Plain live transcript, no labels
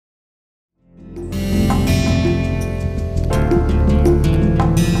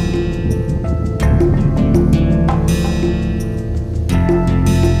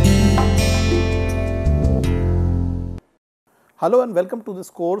Hello and welcome to this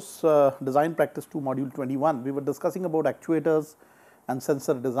course Design Practice 2 Module 21. We were discussing about actuators and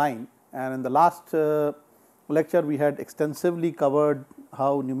sensor design, and in the last lecture we had extensively covered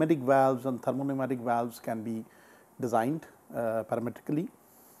how pneumatic valves and thermopneumatic valves can be designed parametrically.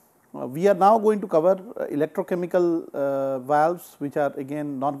 We are now going to cover electrochemical valves, which are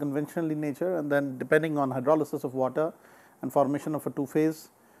again non-conventional in nature, and then depending on hydrolysis of water and formation of a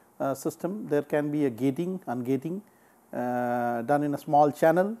two-phase system, there can be a gating, ungating done in a small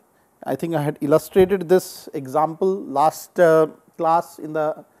channel. I think I had illustrated this example last class in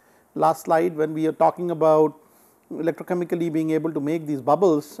the last slide, when we are talking about electrochemically being able to make these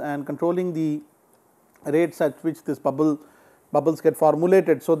bubbles and controlling the rates at which this bubbles get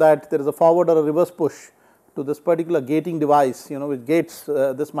formulated, so that there is a forward or a reverse push to this particular gating device, which gates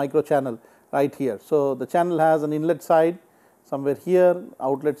this micro channel right here. So, the channel has an inlet side somewhere here,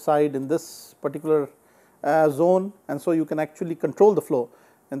 outlet side in this particular zone, and so you can actually control the flow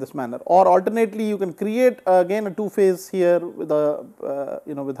in this manner, or alternately you can create again a two phase here with a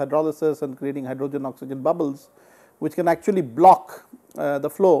with hydrolysis and creating hydrogen oxygen bubbles, which can actually block the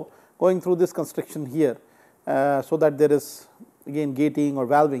flow going through this constriction here, so that there is again gating or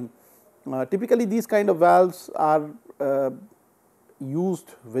valving. Typically these kind of valves are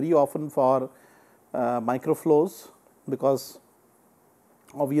used very often for microflows, because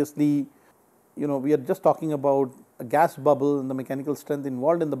obviously we are just talking about a gas bubble and the mechanical strength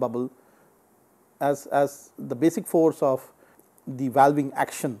involved in the bubble as the basic force of the valving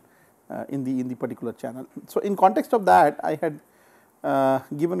action in the particular channel. So, in context of that, I had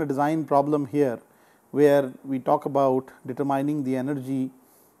given a design problem here, where we talk about determining the energy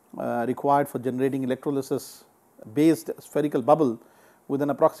required for generating electrolysis based spherical bubble with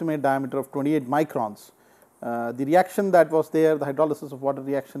an approximate diameter of 28 microns. The reaction that was there, the hydrolysis of water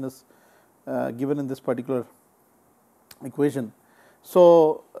reaction, is given in this particular equation.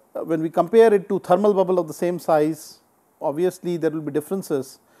 So, when we compare it to thermal bubble of the same size, obviously there will be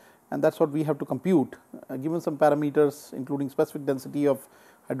differences, and that is what we have to compute given some parameters, including specific density of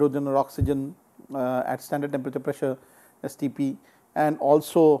hydrogen or oxygen at standard temperature pressure STP, and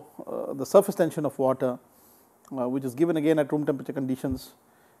also the surface tension of water, which is given again at room temperature conditions,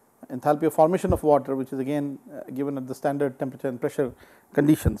 enthalpy of formation of water, which is again given at the standard temperature and pressure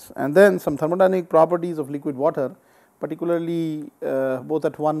conditions, and then some thermodynamic properties of liquid water, particularly both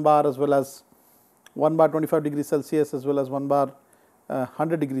at 1 bar as well as 1 bar 25 degrees Celsius as well as 1 bar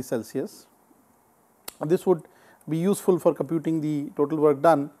 100 degrees Celsius. This would be useful for computing the total work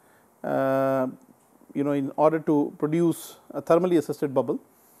done in order to produce a thermally assisted bubble.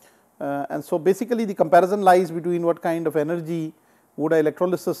 And so, basically the comparison lies between what kind of energy would a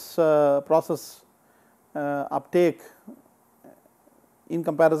electrolysis process uptake in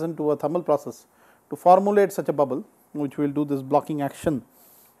comparison to a thermal process to formulate such a bubble, which will do this blocking action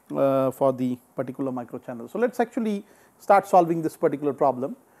for the particular microchannel. So, let us actually start solving this particular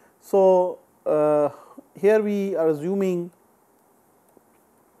problem. So, here we are assuming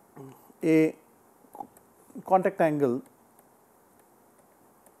a contact angle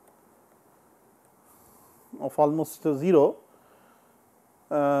of almost 0.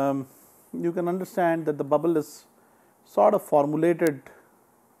 You can understand that the bubble is sort of formulated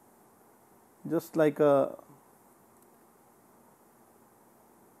just like a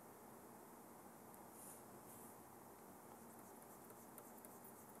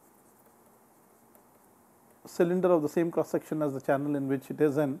cylinder of the same cross section as the channel in which it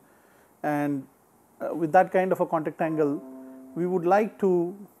is in, and with that kind of a contact angle, we would like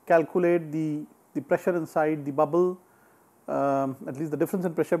to calculate the pressure inside the bubble, at least the difference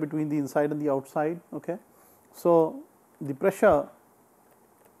in pressure between the inside and the outside. Okay. So, the pressure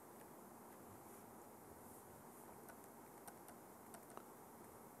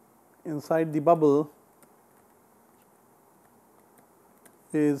inside the bubble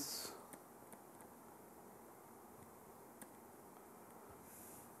is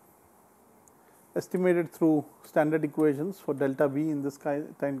estimated through standard equations for delta V in this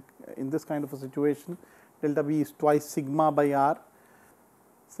kind of a situation. Delta V is twice sigma by R,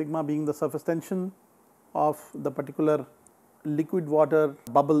 sigma being the surface tension of the particular liquid water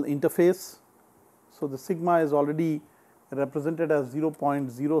bubble interface. So, the sigma is already represented as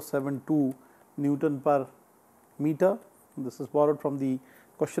 0.072 Newton per meter. This is borrowed from the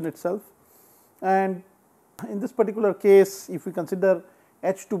question itself, and in this particular case, if we consider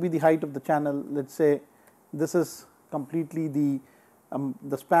h to be the height of the channel, let us say this is completely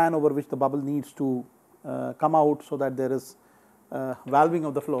the span over which the bubble needs to come out, so that there is valving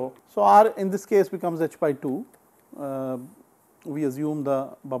of the flow. So, R in this case becomes h by 2. We assume the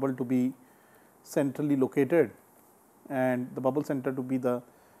bubble to be centrally located, and the bubble center to be the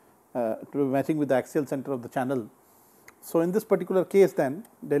to be matching with the axial center of the channel. So, in this particular case then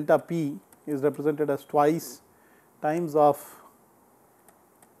delta P is represented as twice times of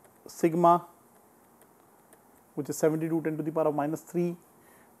sigma, which is 72 10 to the power of minus 3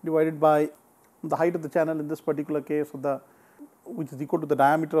 divided by the height of the channel in this particular case of the, which is equal to the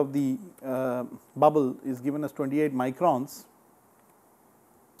diameter of the bubble, is given as 28 microns.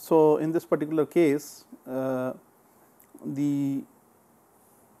 So, in this particular case the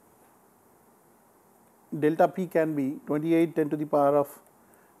delta P can be 28 10 to the power of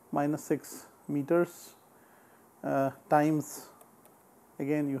minus 6 meters times,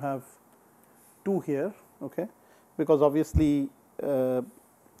 again you have 2 here, okay, because obviously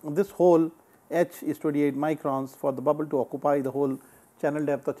this whole h is 28 microns for the bubble to occupy the whole channel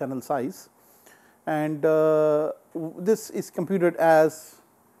depth or channel size, and this is computed as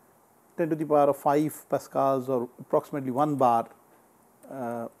 10 to the power of 5 pascals or approximately 1 bar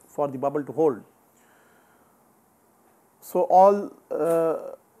for the bubble to hold. So, all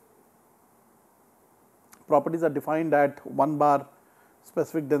properties are defined at 1 bar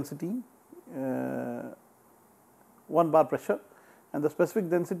specific density, 1 bar pressure, and the specific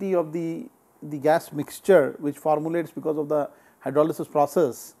density of the gas mixture, which formulates because of the hydrolysis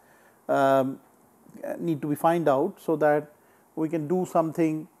process, need to be found out, so that we can do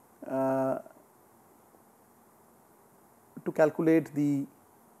something to calculate the,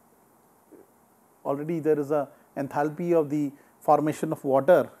 already there is a enthalpy of the formation of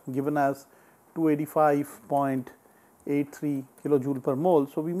water given as 285.83 kilojoule per mole.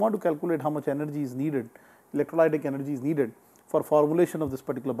 So, we want to calculate how much energy is needed, electrolytic energy is needed for formulation of this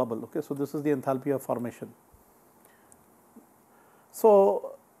particular bubble. Okay. So, this is the enthalpy of formation.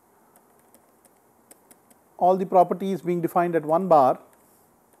 So, all the properties being defined at 1 bar,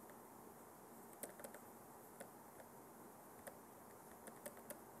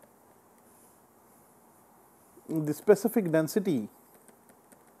 the specific density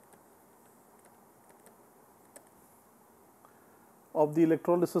of the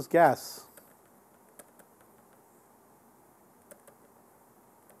electrolysis gas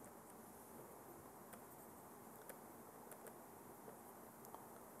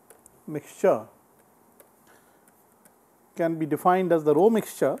mixture can be defined as the rho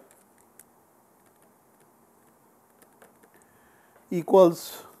mixture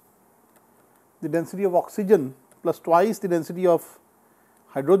equals the density of oxygen plus twice the density of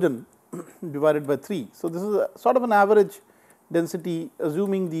hydrogen divided by 3. So, this is a sort of an average density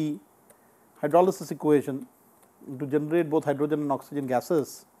assuming the hydrolysis equation to generate both hydrogen and oxygen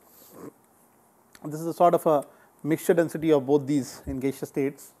gases. This is a sort of a mixture density of both these in gaseous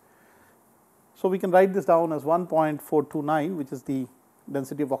states. So, we can write this down as 1.429, which is the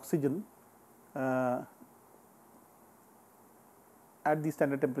density of oxygen at the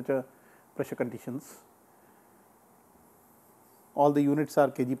standard temperature pressure conditions. All the units are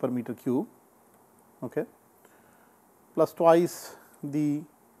kg per meter cube, okay, plus twice the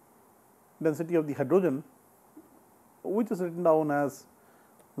density of the hydrogen, which is written down as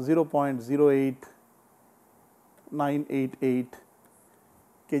 0.08988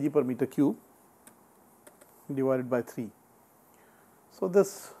 kg per meter cube divided by 3. So,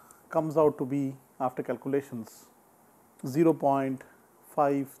 this comes out to be, after calculations,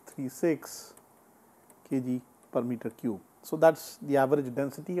 0.536 kg per meter cube. So, that is the average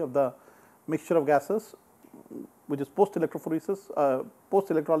density of the mixture of gases, which is post electrophoresis,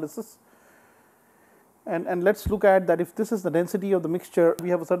 post electrolysis. And let us look at that. If this is the density of the mixture, we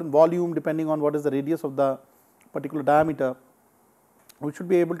have a certain volume depending on what is the radius of the particular diameter. We should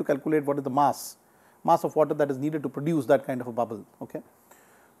be able to calculate what is the mass of water that is needed to produce that kind of a bubble. Okay.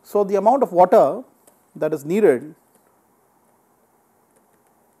 So, the amount of water that is needed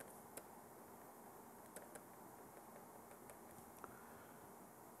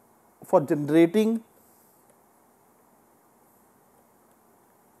for generating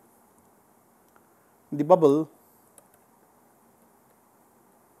the bubble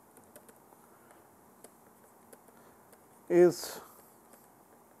is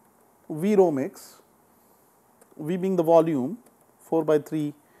V rho mix, V being the volume, 4 by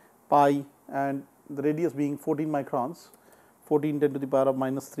 3 pi, and the radius being 14 microns, 14 10 to the power of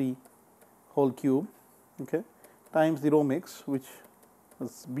minus 3 whole cube, okay, times the rho mix, which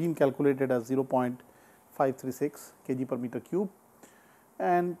has been calculated as 0.536 kg per meter cube,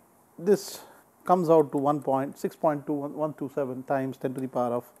 and this comes out to 6.2127 times 10 to the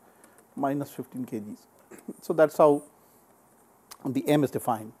power of minus 15 kgs. So, that is how the M is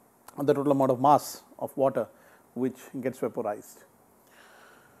defined, the total amount of mass of water which gets vaporized.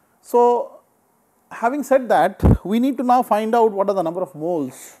 So, having said that, we need to now find out what are the number of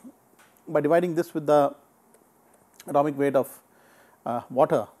moles by dividing this with the atomic weight of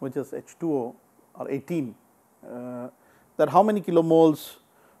water, which is H2O or 18, that how many kilomoles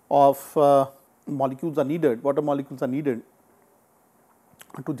of molecules are needed, water molecules are needed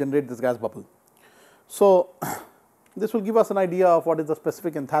to generate this gas bubble. So, this will give us an idea of what is the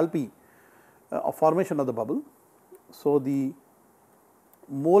specific enthalpy of formation of the bubble. So, the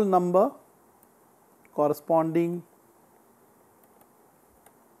mole number corresponding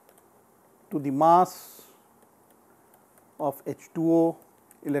to the mass of H2O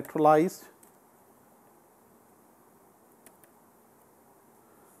electrolyzed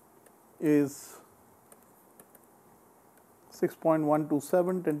is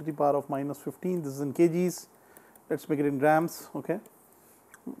 6.127 10 to the power of minus 15. This is in kgs. Let us make it in grams. Okay,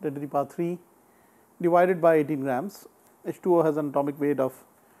 10 to the power 3 divided by 18 grams. H2O has an atomic weight of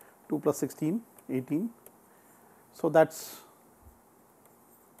 2 plus 16, 18. So, that is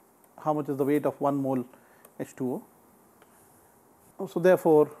how much is the weight of 1 mole H2O. So,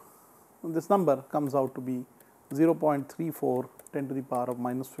 therefore, this number comes out to be 0.34 10 to the power of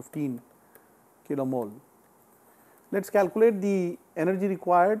minus 15 kilomole. Let us calculate the energy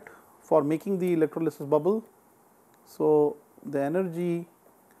required for making the electrolysis bubble. So, the energy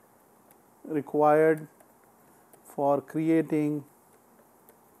required for creating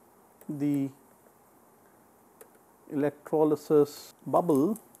the electrolysis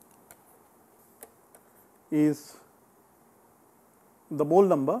bubble is the mole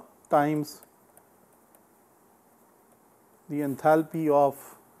number times the enthalpy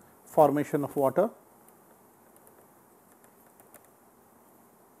of formation of water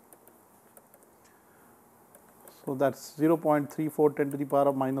So, that is 0.34 10 to the power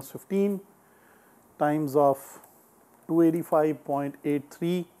of minus 15 times of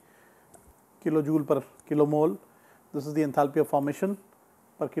 285.83 kilojoule per kilomole. This is the enthalpy of formation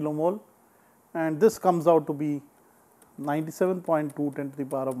per kilomole, and this comes out to be 97.2 10 to the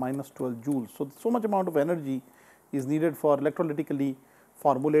power of minus 12 joules. So much amount of energy is needed for electrolytically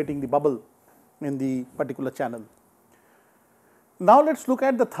formulating the bubble in the particular channel. Now, let us look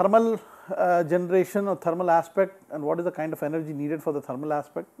at the thermal generation or thermal aspect and what is the kind of energy needed for the thermal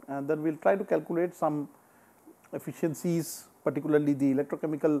aspect, and then we will try to calculate some efficiencies, particularly the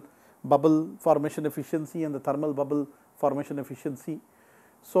electrochemical bubble formation efficiency and the thermal bubble formation efficiency.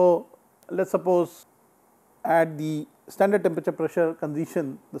 So, let us suppose at the standard temperature pressure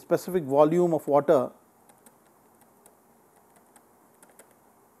condition, the specific volume of water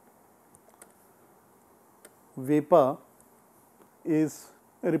vapor is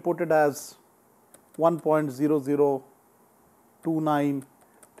reported as 1.0029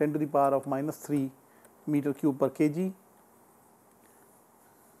 10 to the power of minus 3 meter cube per kg.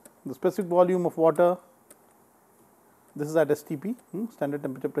 The specific volume of water, this is at STP, standard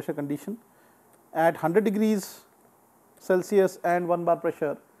temperature pressure condition, at 100 degrees Celsius and 1 bar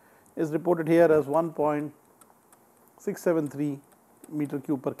pressure is reported here as 1.673 meter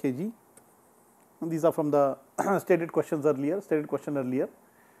cube per kg. And these are from the stated question earlier.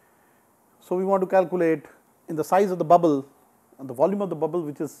 So, we want to calculate in the size of the bubble and the volume of the bubble,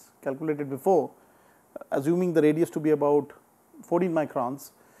 which is calculated before, assuming the radius to be about 14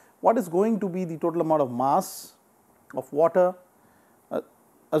 microns, what is going to be the total amount of mass of water,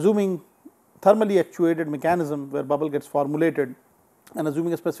 assuming thermally actuated mechanism where bubble gets formulated, and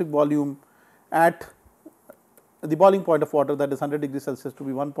assuming a specific volume at the boiling point of water, that is 100 degrees Celsius, to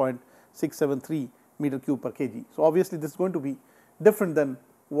be 1.673 meter cube per kg. So, obviously, this is going to be different than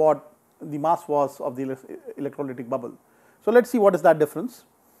what the mass was of the electrolytic bubble. So, let us see what is that difference.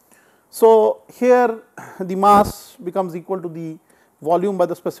 So, here the mass becomes equal to the volume by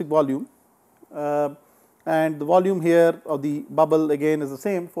the specific volume, and the volume here of the bubble again is the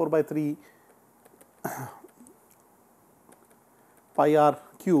same, 4 by 3 pi r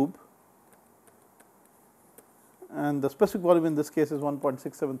cube, and the specific volume in this case is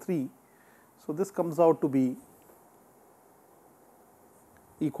 1.673. So, this comes out to be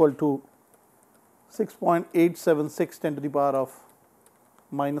equal to 6.876 10 to the power of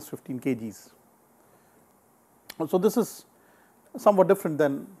minus 15 kgs. So, this is somewhat different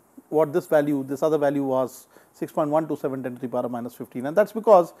than what this other value was 6.127 10 to the power of minus 15, and that is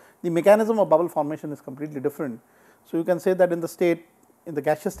because the mechanism of bubble formation is completely different. So, you can say that in the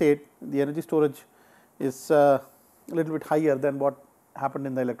gaseous state, the energy storage is a little bit higher than what happened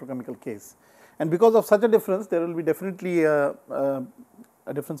in the electrochemical case, and because of such a difference, there will be definitely a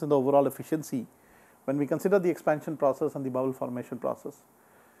difference in the overall efficiency when we consider the expansion process and the bubble formation process.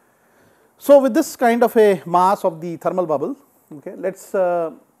 So, with this kind of a mass of the thermal bubble, okay, let us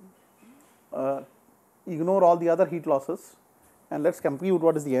ignore all the other heat losses and let us compute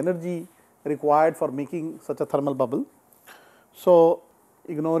what is the energy required for making such a thermal bubble. So,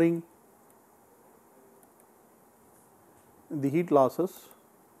 ignoring the heat losses,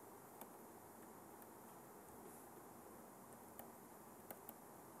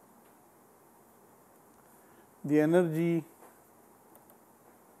 the energy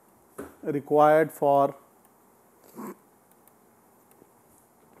required for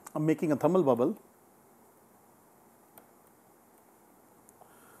making a thermal bubble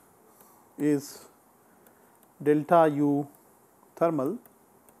is delta U thermal,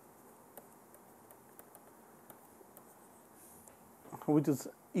 which is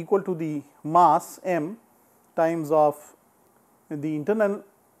equal to the mass m times of the internal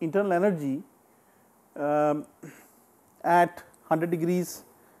energy at 100 degrees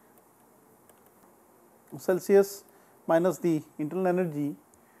Celsius minus the internal energy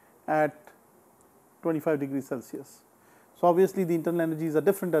at 25 degrees Celsius. So, obviously, the internal energies are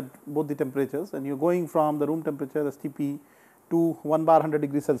different at both the temperatures, and you are going from the room temperature STP to 1 bar 100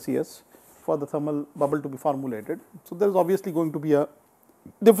 degrees Celsius for the thermal bubble to be formulated. So, there is obviously going to be a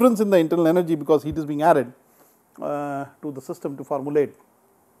difference in the internal energy because heat is being added to the system to formulate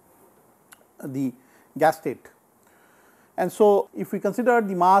the gas state. And so, if we consider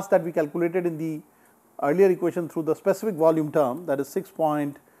the mass that we calculated in the earlier equation through the specific volume term, that is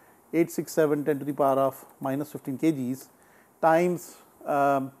 6.867 10 to the power of minus 15 kgs times,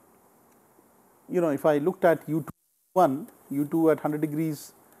 if I looked at U2 at 100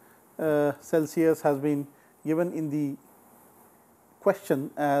 degrees Celsius has been given in the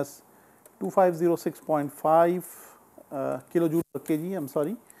question as 2506.5 kilojoule per kg, I am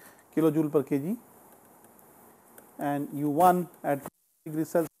sorry, kilojoule per kg, and U1 at 100 degrees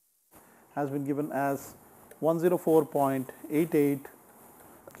Celsius has been given as 104.88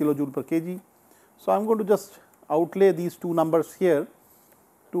 kilojoule per kg. So, I am going to just outlay these two numbers here,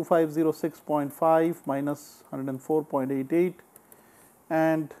 2506.5 minus 104.88,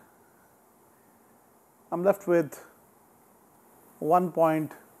 and I am left with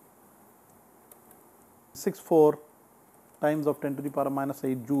 1.64 times of 10 to the power minus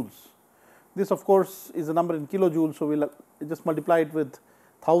 8 joules. This of course is a number in kilojoules, so we will just multiply it with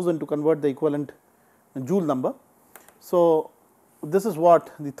 1000 to convert the equivalent joule number. So, this is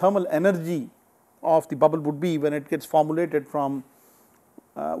what the thermal energy of the bubble would be when it gets formulated from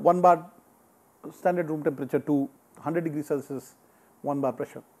 1 bar standard room temperature to 100 degrees Celsius 1 bar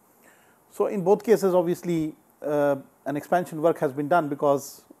pressure. So, in both cases obviously an expansion work has been done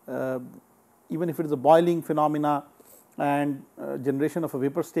because even if it is a boiling phenomena and generation of a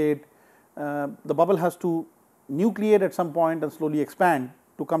vapor state, the bubble has to nucleate at some point and slowly expand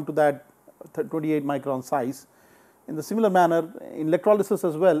to come to that 28 micron size. In the similar manner, in electrolysis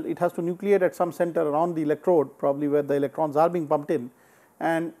as well, it has to nucleate at some center around the electrode, probably where the electrons are being pumped in,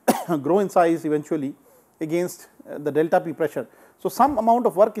 and grow in size eventually against the delta P pressure. So, some amount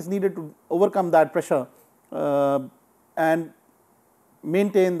of work is needed to overcome that pressure and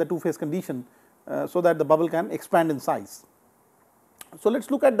maintain the two phase condition so that the bubble can expand in size. So, let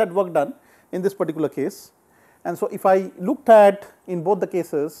us look at that work done in this particular case. And so, if I looked at in both the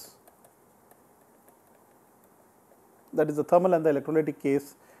cases, that is the thermal and the electrolytic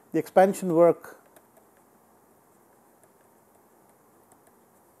case, the expansion work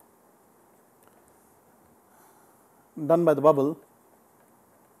done by the bubble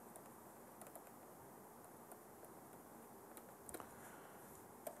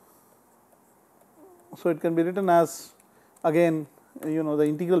so it can be written as again the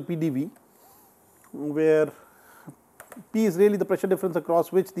integral PdV, where P is really the pressure difference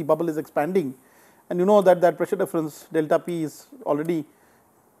across which the bubble is expanding, and you know that that pressure difference delta P is already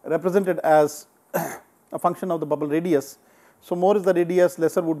represented as a function of the bubble radius. So, more is the radius,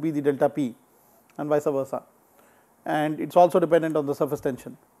 lesser would be the delta P and vice versa, and it is also dependent on the surface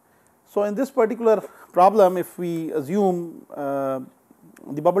tension. So, in this particular problem, if we assume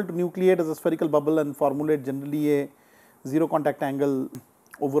the bubble to nucleate as a spherical bubble and formulate generally a zero contact angle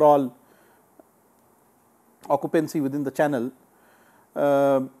overall occupancy within the channel,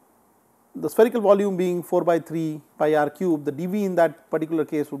 the spherical volume being 4 by 3 pi r cube, the dV in that particular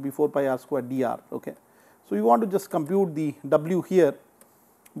case would be 4 pi r square dr. Okay. So, we want to just compute the W here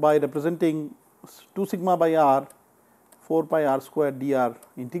by representing 2 sigma by r 4 pi r square dr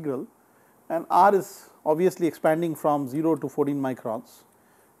integral, and r is obviously expanding from 0 to 14 microns.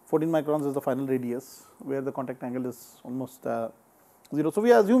 14 microns is the final radius where the contact angle is almost 0. So,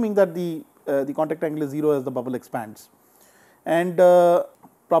 we are assuming that the contact angle is 0 as the bubble expands, and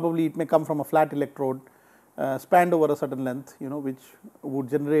probably it may come from a flat electrode spanned over a certain length, which would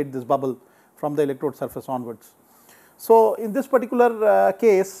generate this bubble from the electrode surface onwards. So, in this particular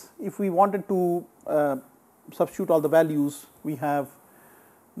case, if we wanted to substitute all the values, we have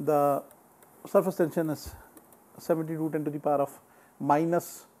the surface tension is 72 10 to the power of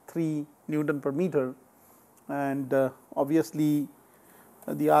minus 3 Newton per meter, and obviously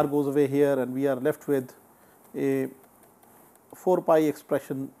the r goes away here, and we are left with a 4 pi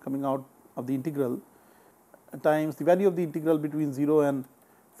expression coming out of the integral times the value of the integral between 0 and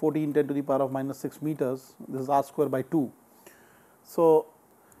 14 10 to the power of minus 6 meters. This is r square by 2. So,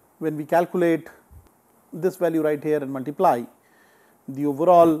 when we calculate this value right here and multiply, the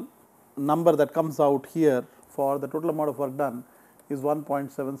overall number that comes out here for the total amount of work done is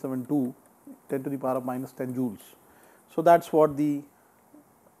 1.772 10 to the power of minus 10 joules. So, that is what the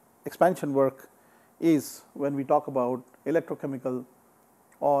expansion work is when we talk about electrochemical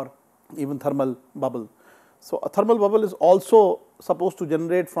or even thermal bubble. So, a thermal bubble is also supposed to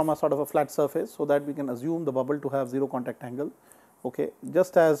generate from a sort of a flat surface, so that we can assume the bubble to have 0 contact angle, okay,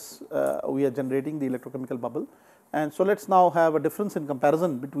 just as we are generating the electrochemical bubble. And so, let us now have a difference in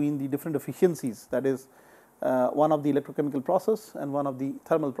comparison between the different efficiencies, that is one of the electrochemical process and one of the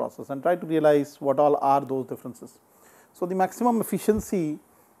thermal process, and try to realize what all are those differences. So, the maximum efficiency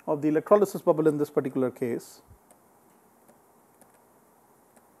of the electrolysis bubble in this particular case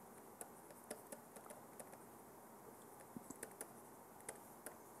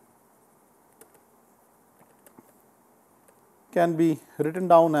can be written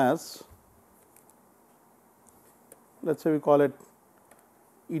down as, let us say we call it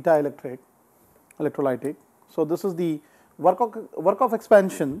eta electrolytic. So, this is the work of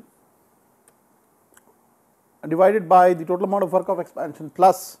expansion divided by the total amount of work of expansion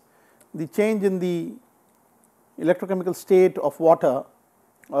plus the change in the electrochemical state of water,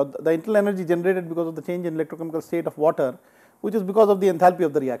 or the internal energy generated because of the change in electrochemical state of water, which is because of the enthalpy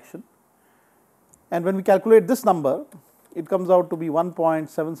of the reaction. And when we calculate this number, it comes out to be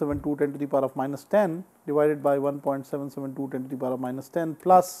 1.772 10 to the power of minus 10 divided by 1.772 10 to the power of minus 10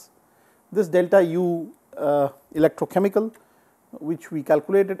 plus this delta U electrochemical, which we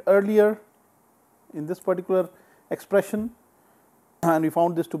calculated earlier in this particular expression, and we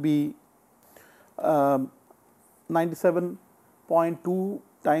found this to be 97.2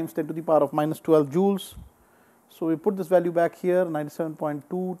 times 10 to the power of minus 12 joules. So, we put this value back here,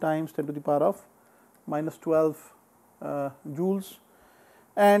 97.2 times 10 to the power of minus 12 joules.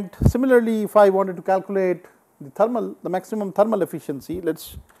 And similarly, if I wanted to calculate the maximum thermal efficiency, let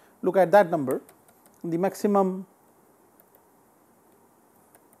us look at that number. The maximum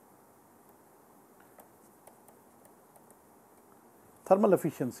thermal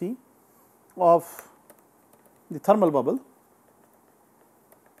efficiency of the thermal bubble.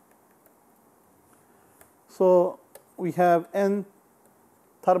 So, we have N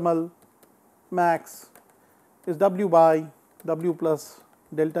thermal max is W by W plus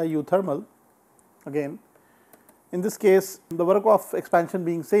delta U thermal. Again, in this case, the work of expansion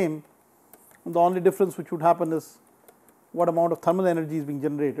being same, the only difference which would happen is what amount of thermal energy is being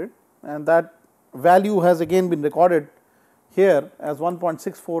generated, and that value has again been recorded here as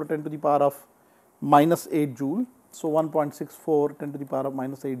 1.64 10 to the power of minus 8 joule. So, 1.64 10 to the power of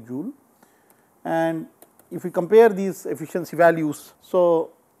minus 8 joule, and if we compare these efficiency values,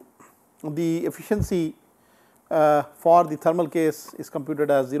 so the efficiency for the thermal case is computed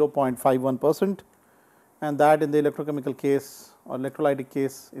as 0.51%, and that in the electrochemical case or electrolytic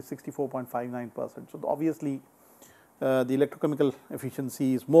case is 64.59%. So, obviously, the electrochemical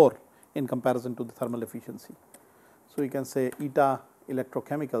efficiency is more in comparison to the thermal efficiency. So, you can say eta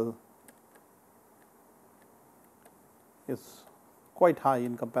electrochemical is quite high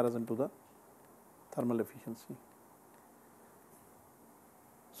in comparison to the thermal efficiency.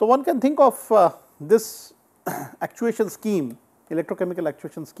 So, one can think of this actuation scheme, electrochemical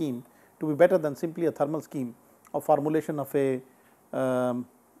actuation scheme, to be better than simply a thermal scheme of formulation of an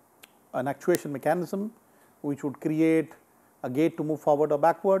actuation mechanism which would create a gate to move forward or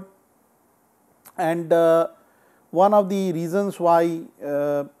backward. And one of the reasons why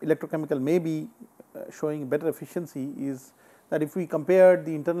electrochemical may be showing better efficiency is that if we compare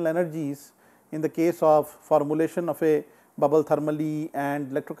the internal energies in the case of formulation of a bubble thermally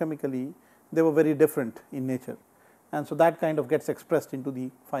and electrochemically, they were very different in nature, and so that kind of gets expressed into the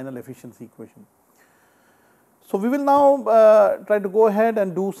final efficiency equation. So, we will now try to go ahead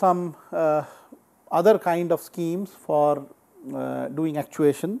and do some other kind of schemes for doing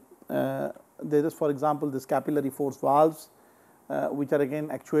actuation. There is, for example, this capillary force valves which are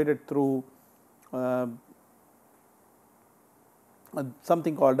again actuated through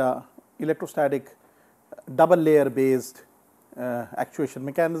something called a electrostatic double layer based actuation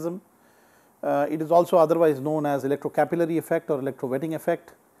mechanism. It is also otherwise known as electrocapillary effect or electrowetting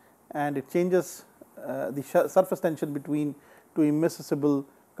effect, and it changes the surface tension between two immiscible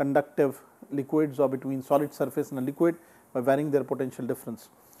conductive liquids or between solid surface and a liquid by varying their potential difference.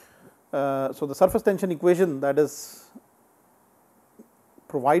 So, the surface tension equation that is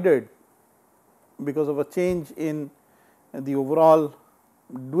provided because of a change in the overall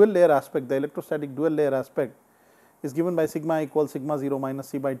dual layer aspect, the electrostatic dual layer aspect, is given by sigma equals sigma 0 minus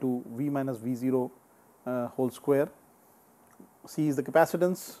C by 2 V minus V 0 whole square. C is the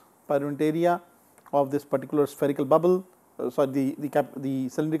capacitance per unit area of this particular spherical bubble, the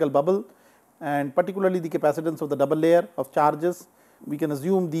cylindrical bubble, and particularly the capacitance of the double layer of charges. We can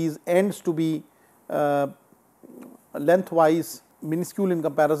assume these ends to be lengthwise minuscule in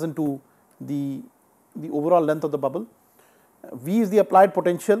comparison to the overall length of the bubble. V is the applied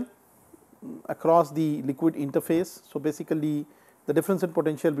potential across the liquid interface. So, basically the difference in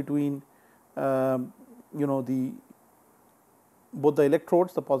potential between both the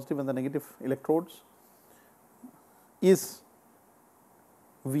electrodes, the positive and the negative electrodes, is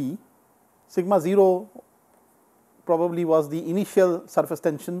V. Sigma 0 probably was the initial surface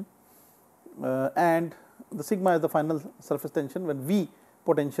tension, and the sigma is the final surface tension when V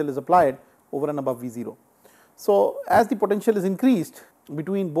potential is applied over and above V 0. So, as the potential is increased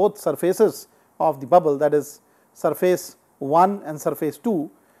between both surfaces of the bubble, that is surface 1 and surface 2,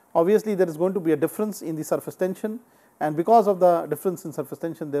 obviously there is going to be a difference in the surface tension, and because of the difference in surface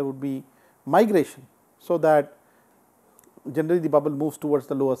tension there would be migration, so that generally the bubble moves towards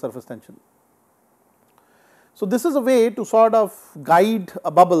the lower surface tension. So, this is a way to sort of guide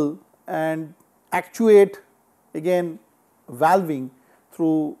a bubble and actuate again valving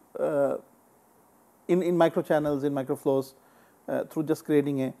through in microchannels, in microflows, through just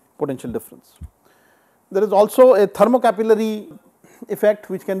creating a potential difference. There is also a thermocapillary effect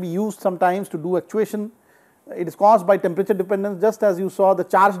which can be used sometimes to do actuation. It is caused by temperature dependence, just as you saw the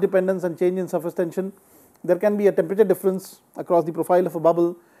charge dependence and change in surface tension. There can be a temperature difference across the profile of a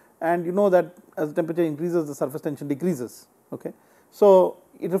bubble, and you know that as the temperature increases the surface tension decreases. Okay. So,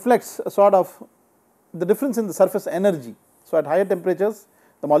 it reflects a sort of the difference in the surface energy. So, at higher temperatures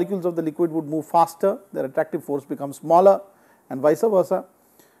the molecules of the liquid would move faster, their attractive force becomes smaller, and vice versa.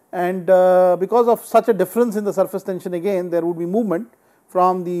 And because of such a difference in the surface tension, again there would be movement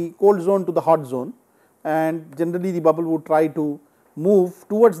from the cold zone to the hot zone, and generally the bubble would try to move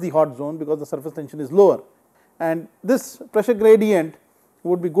towards the hot zone because the surface tension is lower, and this pressure gradient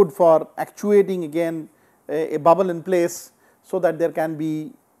would be good for actuating again a bubble in place, so that there can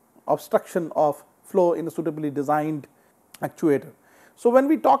be obstruction of flow in a suitably designed actuator. So, when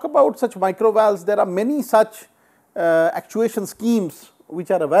we talk about such microvalves, there are many such actuation schemes which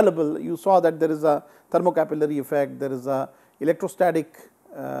are available. You saw that there is a thermocapillary effect, there is a electrostatic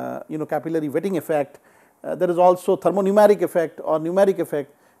capillary wetting effect, there is also thermonumeric effect or numeric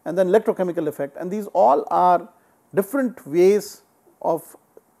effect, and then electrochemical effect, and these all are different ways of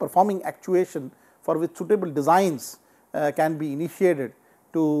performing actuation for which suitable designs can be initiated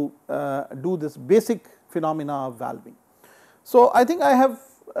to do this basic phenomena of valving. So, I think I have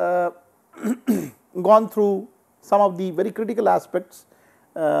gone through some of the very critical aspects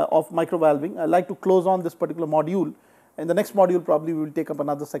of microvalving. I would like to close on this particular module. In the next module probably we will take up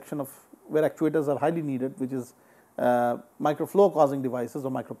another section of where actuators are highly needed, which is microflow causing devices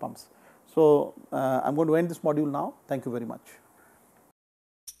or micropumps. So, I am going to end this module now. Thank you very much.